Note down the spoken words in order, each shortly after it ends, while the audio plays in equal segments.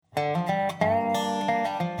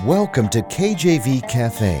Welcome to KJV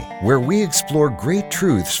Cafe, where we explore great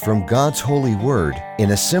truths from God's holy word in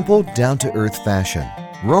a simple, down-to-earth fashion.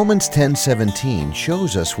 Romans 10:17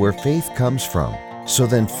 shows us where faith comes from. So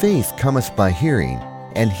then faith cometh by hearing,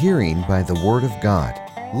 and hearing by the word of God.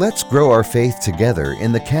 Let's grow our faith together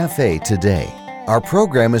in the cafe today. Our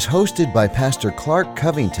program is hosted by Pastor Clark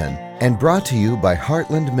Covington and brought to you by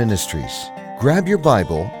Heartland Ministries. Grab your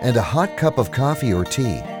Bible and a hot cup of coffee or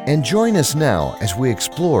tea and join us now as we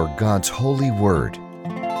explore God's holy word.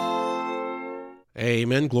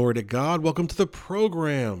 Amen. Glory to God. Welcome to the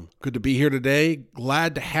program. Good to be here today.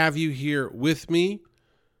 Glad to have you here with me.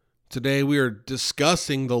 Today we are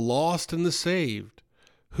discussing the lost and the saved.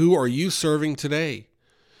 Who are you serving today?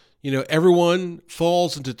 You know, everyone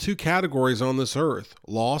falls into two categories on this earth,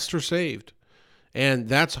 lost or saved. And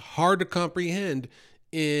that's hard to comprehend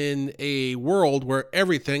in a world where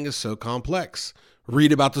everything is so complex.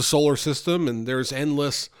 Read about the solar system, and there's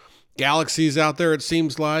endless galaxies out there, it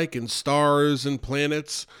seems like, and stars and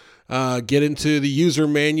planets. Get into the user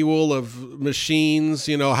manual of machines.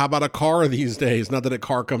 You know, how about a car these days? Not that a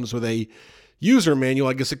car comes with a user manual.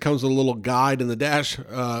 I guess it comes with a little guide in the dash,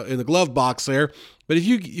 in the glove box there. But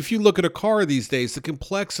if you look at a car these days, the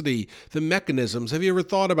complexity, the mechanisms, have you ever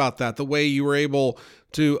thought about that? The way you were able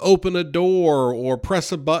to open a door or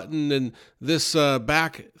press a button and this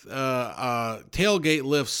back tailgate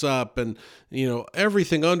lifts up, and you know,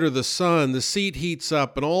 everything under the sun, the seat heats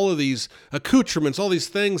up, and all of these accoutrements, all these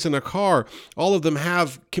things in a car, all of them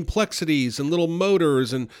have complexities and little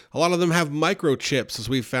motors, and a lot of them have microchips, as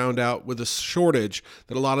we found out with the shortage,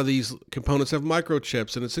 that a lot of these components have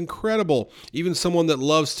microchips, and it's incredible. Even someone that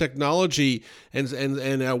loves technology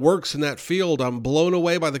and works in that field, I'm blown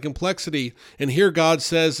away by the complexity. And here God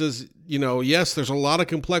says, is, you know, yes, there's a lot of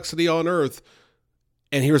complexity on earth,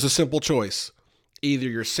 and here's a simple choice. Either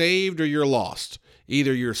you're saved or you're lost.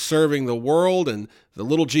 Either you're serving the world and the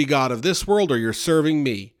little g God of this world, or you're serving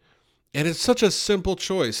me. And it's such a simple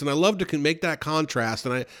choice. And I love to make that contrast.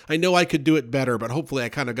 And I know I could do it better, but hopefully I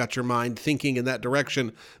kind of got your mind thinking in that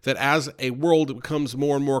direction, that as a world becomes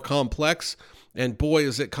more and more complex, and boy,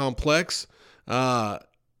 is it complex, at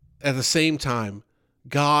the same time,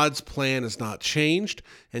 God's plan has not changed,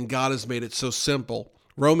 and God has made it so simple.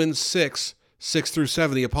 Romans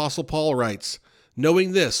 6:6-7, the Apostle Paul writes,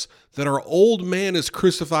 knowing this, that our old man is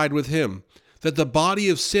crucified with him, that the body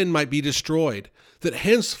of sin might be destroyed, that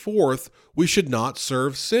henceforth we should not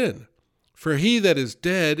serve sin. For he that is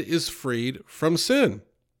dead is freed from sin.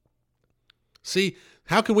 See,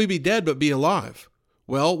 how can we be dead but be alive?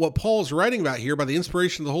 Well, what Paul's writing about here by the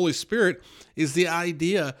inspiration of the Holy Spirit is the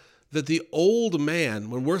idea that the old man,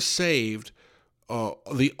 when we're saved,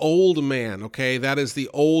 the old man, okay, that is the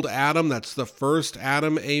old Adam, that's the first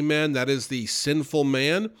Adam, amen, that is the sinful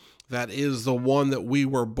man, that is the one that we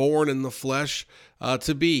were born in the flesh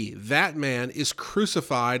to be. That man is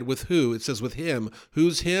crucified with who? It says with him.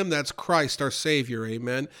 Who's him? That's Christ, our Savior,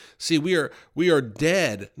 amen. See, we are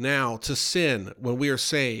dead now to sin when we are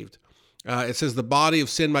saved. It says the body of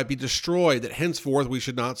sin might be destroyed, that henceforth we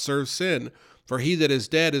should not serve sin. For he that is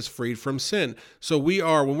dead is freed from sin. So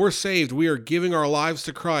when we're saved, we are giving our lives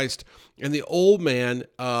to Christ, and the old man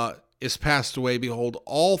is passed away. Behold,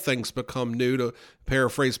 all things become new. To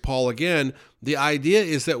paraphrase Paul again, the idea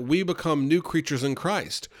is that we become new creatures in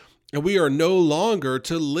Christ. And we are no longer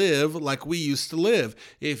to live like we used to live.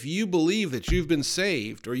 If you believe that you've been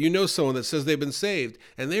saved, or you know someone that says they've been saved,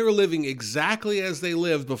 and they were living exactly as they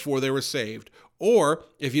lived before they were saved, or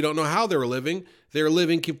if you don't know how they were living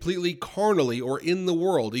completely carnally or in the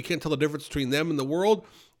world, you can't tell the difference between them and the world,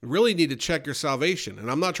 you really need to check your salvation. And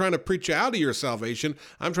I'm not trying to preach you out of your salvation.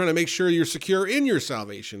 I'm trying to make sure you're secure in your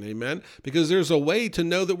salvation, amen? Because there's a way to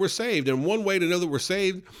know that we're saved. And one way to know that we're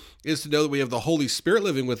saved is to know that we have the Holy Spirit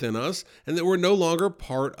living within us and that we're no longer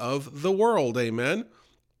part of the world, amen?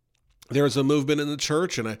 There's a movement in the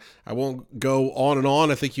church, and I won't go on and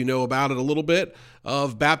on, I think you know about it a little bit,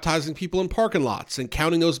 of baptizing people in parking lots and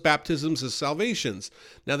counting those baptisms as salvations.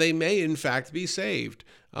 Now, they may, in fact, be saved.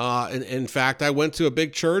 In fact, I went to a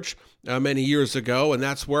big church many years ago, and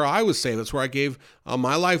that's where I was saved. That's where I gave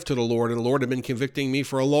my life to the Lord, and the Lord had been convicting me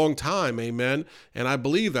for a long time, amen? And I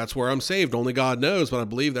believe that's where I'm saved. Only God knows, but I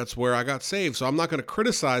believe that's where I got saved. So I'm not going to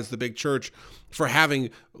criticize the big church for having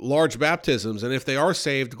large baptisms, and if they are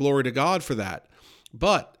saved, glory to God for that.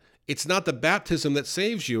 But it's not the baptism that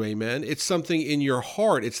saves you, amen? It's something in your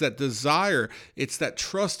heart. It's that desire. It's that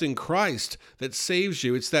trust in Christ that saves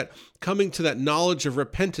you. It's that coming to that knowledge of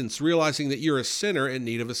repentance, realizing that you're a sinner in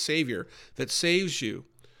need of a Savior that saves you.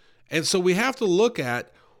 And so we have to look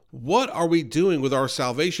at, what are we doing with our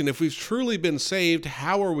salvation? If we've truly been saved,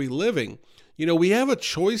 how are we living? We have a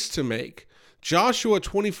choice to make. Joshua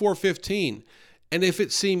 24:15. And if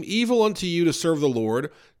it seem evil unto you to serve the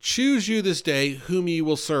Lord, choose you this day whom ye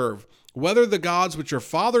will serve, whether the gods which your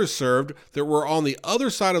fathers served that were on the other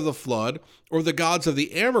side of the flood, or the gods of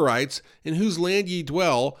the Amorites in whose land ye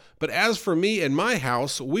dwell. But as for me and my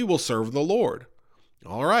house, we will serve the Lord.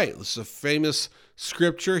 All right, this is a famous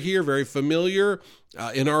scripture here, very familiar.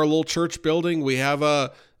 In our little church building, we have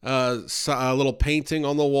a little painting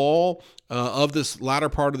on the wall of this latter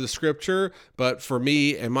part of the scripture. But for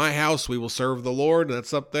me and my house, we will serve the Lord.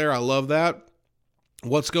 That's up there. I love that.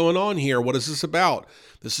 What's going on here? What is this about?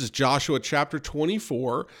 This is Joshua chapter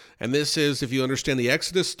 24, and this is, if you understand the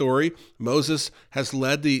Exodus story, Moses has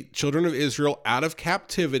led the children of Israel out of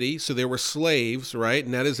captivity, so they were slaves, right?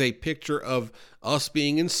 And that is a picture of us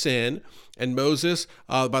being in sin. And Moses,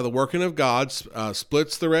 by the working of God,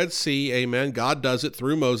 splits the Red Sea, amen. God does it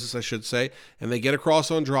through Moses, I should say, and they get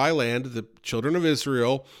across on dry land, the children of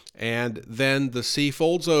Israel, and then the sea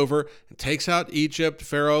folds over and takes out Egypt,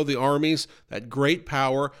 Pharaoh, the armies, that great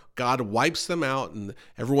power. God wipes them out, and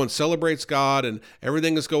everyone celebrates God, and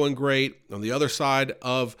everything is going great on the other side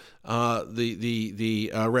of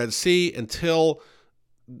the Red Sea until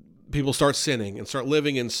people start sinning and start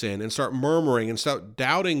living in sin and start murmuring and start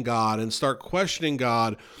doubting God and start questioning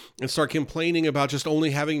God and start complaining about just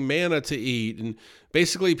only having manna to eat. And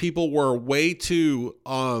basically people were way too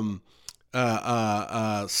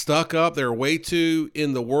stuck up. They were way too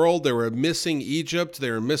in the world. They were missing Egypt. They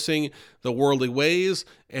were missing the worldly ways,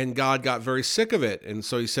 and God got very sick of it. And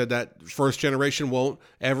so he said that first generation won't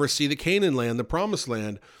ever see the Canaan land, the promised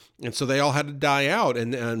land. And so they all had to die out.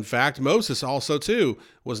 And in fact, Moses also too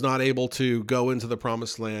was not able to go into the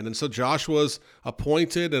promised land. And so Joshua's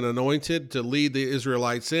appointed and anointed to lead the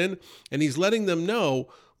Israelites in. And he's letting them know,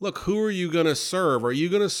 look, who are you going to serve? Are you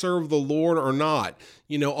going to serve the Lord or not?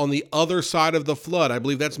 On the other side of the flood, I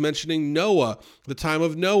believe that's mentioning Noah, the time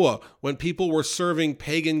of Noah, when people were serving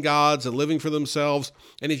pagan gods and living for themselves.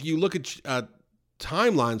 And if you look at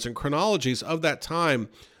timelines and chronologies of that time,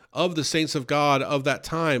 of the saints of God of that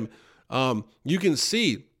time, you can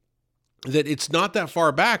see that it's not that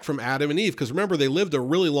far back from Adam and Eve, because remember, they lived a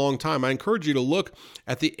really long time. I encourage you to look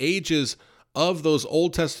at the ages of those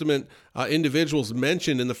Old Testament individuals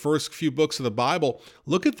mentioned in the first few books of the Bible.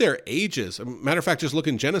 Look at their ages. Matter of fact, just look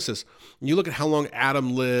in Genesis. And you look at how long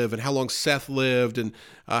Adam lived and how long Seth lived and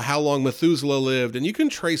how long Methuselah lived. And you can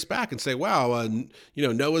trace back and say, wow,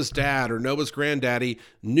 Noah's dad or Noah's granddaddy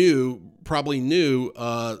probably knew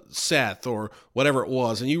Seth or whatever it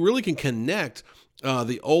was. And you really can connect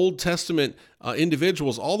the Old Testament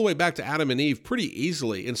individuals all the way back to Adam and Eve pretty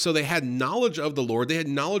easily. And so they had knowledge of the Lord, they had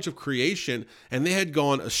knowledge of creation, and they had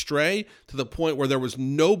gone astray to the point where there was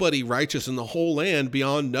nobody righteous in the whole land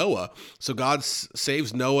beyond Noah. So God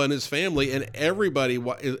saves Noah and his family, and everybody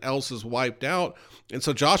else is wiped out. And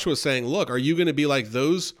so Joshua is saying, look, are you going to be like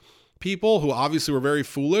those people who obviously were very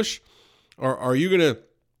foolish? Or are you going to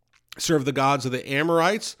serve the gods of the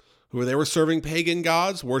Amorites, who they were serving pagan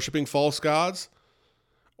gods, worshiping false gods?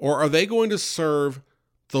 Or are they going to serve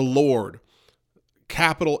the Lord?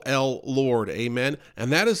 Capital L, Lord, amen?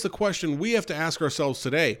 And that is the question we have to ask ourselves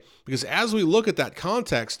today, because as we look at that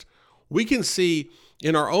context, we can see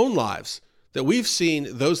in our own lives that we've seen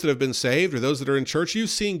those that have been saved or those that are in church. You've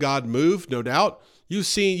seen God move, no doubt.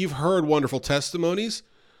 You've heard wonderful testimonies,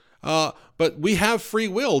 but we have free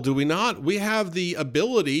will, do we not? We have the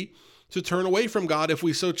ability to turn away from God if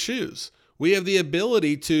we so choose. We have the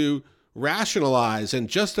ability to rationalize and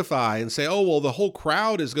justify and say, oh, well, the whole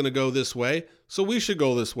crowd is going to go this way, so we should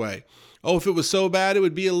go this way. Oh, if it was so bad, it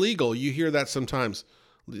would be illegal. You hear that sometimes.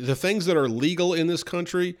 The things that are legal in this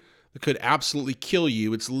country that could absolutely kill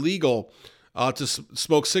you. It's legal to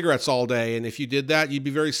smoke cigarettes all day, and if you did that, you'd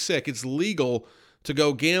be very sick. It's legal to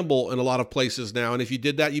go gamble in a lot of places now, and if you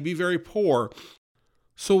did that, you'd be very poor.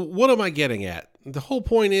 So what am I getting at? The whole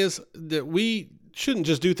point is that we shouldn't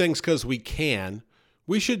just do things because we can.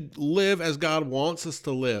 We should live as God wants us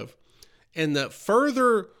to live. And the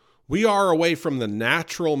further we are away from the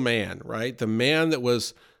natural man, right? The man that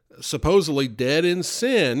was supposedly dead in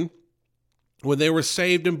sin when they were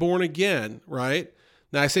saved and born again, right?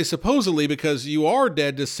 Now I say supposedly because you are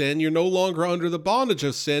dead to sin. You're no longer under the bondage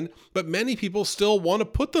of sin, but many people still want to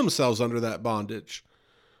put themselves under that bondage,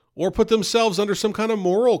 or put themselves under some kind of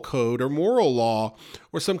moral code or moral law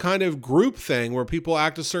or some kind of group thing where people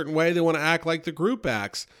act a certain way. They want to act like the group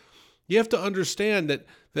acts. You have to understand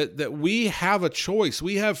that we have a choice.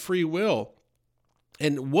 We have free will.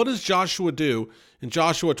 And what does Joshua do in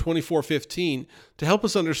Joshua 24:15 to help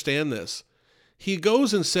us understand this? He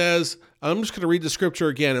goes and says, I'm just going to read the scripture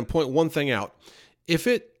again and point one thing out. If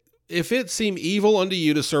it if it seem evil unto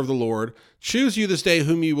you to serve the Lord, choose you this day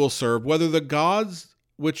whom you will serve, whether the gods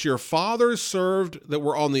which your fathers served that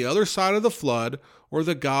were on the other side of the flood, or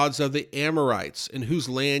the gods of the Amorites, in whose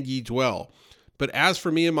land ye dwell. But as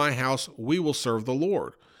for me and my house, we will serve the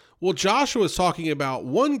Lord. Well, Joshua is talking about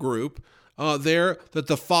one group there that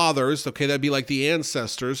the fathers, okay, that'd be like the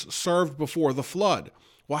ancestors, served before the flood.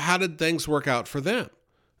 Well, how did things work out for them?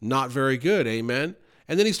 Not very good, amen?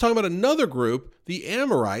 And then he's talking about another group, the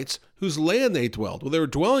Amorites, whose land they dwelled. Well, they were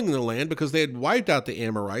dwelling in the land because they had wiped out the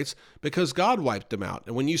Amorites, because God wiped them out.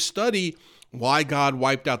 And when you study why God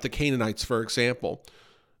wiped out the Canaanites, for example,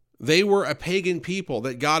 they were a pagan people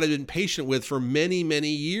that God had been patient with for many, many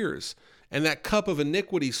years. And that cup of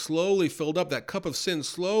iniquity slowly filled up. That cup of sin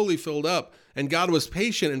slowly filled up. And God was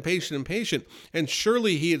patient and patient and patient. And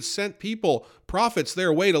surely he had sent people, prophets,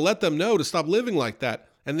 their way to let them know to stop living like that.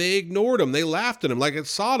 And they ignored him. They laughed at him, like at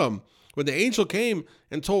Sodom. When the angel came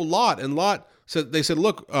and told Lot, and Lot said, they said,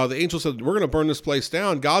 look, the angel said, we're going to burn this place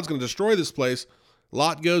down. God's going to destroy this place.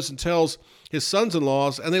 Lot goes and tells his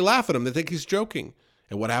sons-in-laws, and they laugh at him. They think he's joking.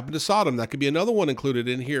 And what happened to Sodom? That could be another one included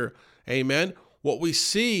in here. Amen. What we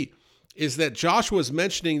see is that Joshua is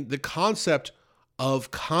mentioning the concept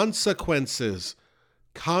of consequences.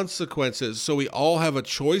 Consequences. So we all have a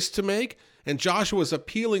choice to make. And Joshua is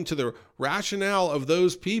appealing to the rationale of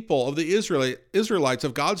those people, of the Israelites,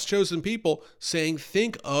 of God's chosen people, saying,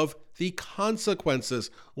 think of the consequences.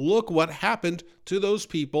 Look what happened to those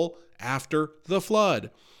people after the flood.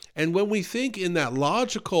 And when we think in that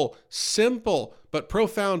logical, simple, but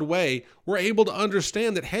profound way, we're able to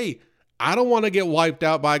understand that, hey, I don't want to get wiped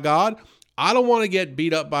out by God. I don't want to get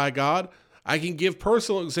beat up by God. I can give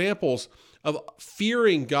personal examples of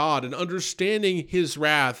fearing God and understanding his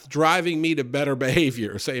wrath, driving me to better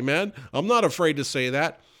behaviors. Amen? I'm not afraid to say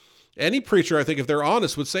that. Any preacher, I think, if they're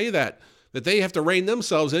honest, would say that they have to rein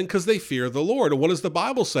themselves in because they fear the Lord. And what does the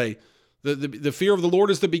Bible say? The fear of the Lord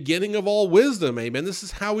is the beginning of all wisdom. Amen? This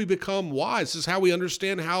is how we become wise. This is how we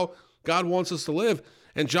understand how God wants us to live.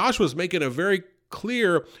 And Joshua's making a very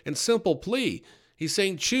clear and simple plea. He's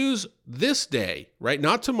saying, choose this day, right?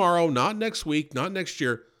 Not tomorrow, not next week, not next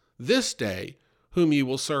year. This day, whom you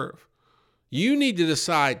will serve. You need to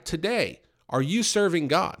decide today, are you serving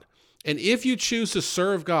God? And if you choose to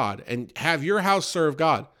serve God and have your house serve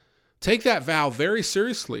God, take that vow very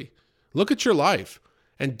seriously. Look at your life.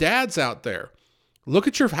 And dads out there, look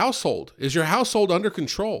at your household. Is your household under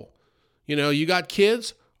control? You know, you got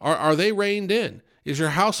kids. Are they reined in? Is your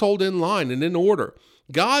household in line and in order?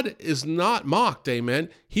 God is not mocked, amen.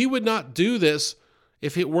 He would not do this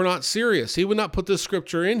if it were not serious. He would not put this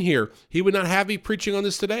scripture in here. He would not have me preaching on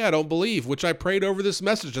this today, I don't believe, which I prayed over this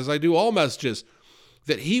message, as I do all messages,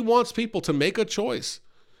 that he wants people to make a choice.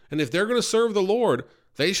 And if they're going to serve the Lord,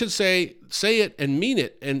 they should say it and mean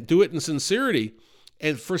it and do it in sincerity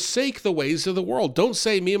and forsake the ways of the world. Don't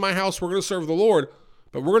say, me and my house, we're going to serve the Lord,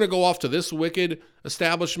 but we're going to go off to this wicked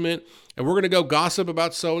establishment and we're going to go gossip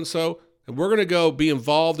about so-and-so. And we're going to go be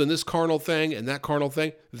involved in this carnal thing and that carnal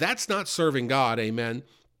thing. That's not serving God, amen.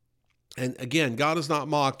 And again, God is not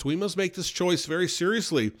mocked. We must make this choice very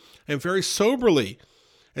seriously and very soberly.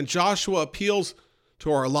 And Joshua appeals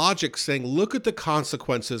to our logic, saying, look at the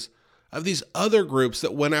consequences of these other groups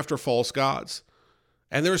that went after false gods.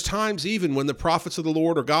 And there's times even when the prophets of the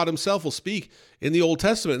Lord or God himself will speak in the Old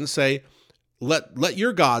Testament and say, let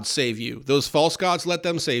your gods save you. Those false gods, let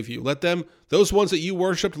them save you. Let them, those ones that you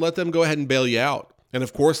worshiped, let them go ahead and bail you out. And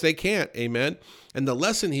of course they can't, amen. And the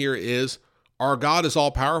lesson here is our God is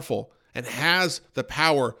all powerful and has the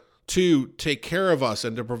power to take care of us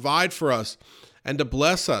and to provide for us and to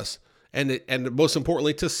bless us and most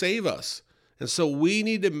importantly, to save us. And so we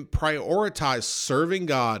need to prioritize serving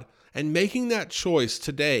God and making that choice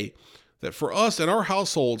today that for us and our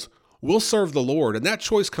households, we'll serve the Lord. And that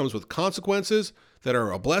choice comes with consequences that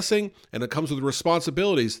are a blessing, and it comes with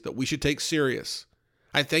responsibilities that we should take serious.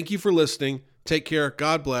 I thank you for listening. Take care.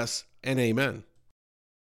 God bless, and amen.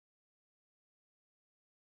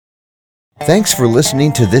 Thanks for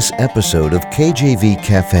listening to this episode of KJV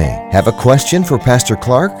Cafe. Have a question for Pastor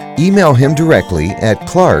Clark? Email him directly at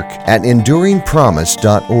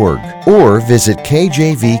clark@enduringpromise.org or visit kjvcafe.com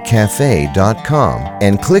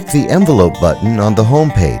and click the envelope button on the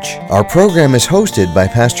homepage. Our program is hosted by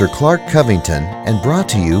Pastor Clark Covington and brought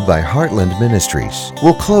to you by Heartland Ministries.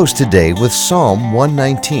 We'll close today with Psalm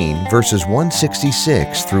 119, verses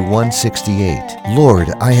 166 through 168. Lord,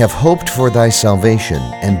 I have hoped for thy salvation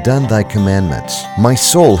and done thy commandments. My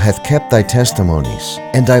soul hath kept thy testimonies,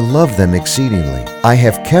 and I love them exceedingly. I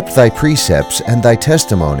have kept thy precepts and thy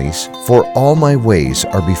testimonies, for all my ways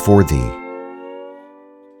are before thee.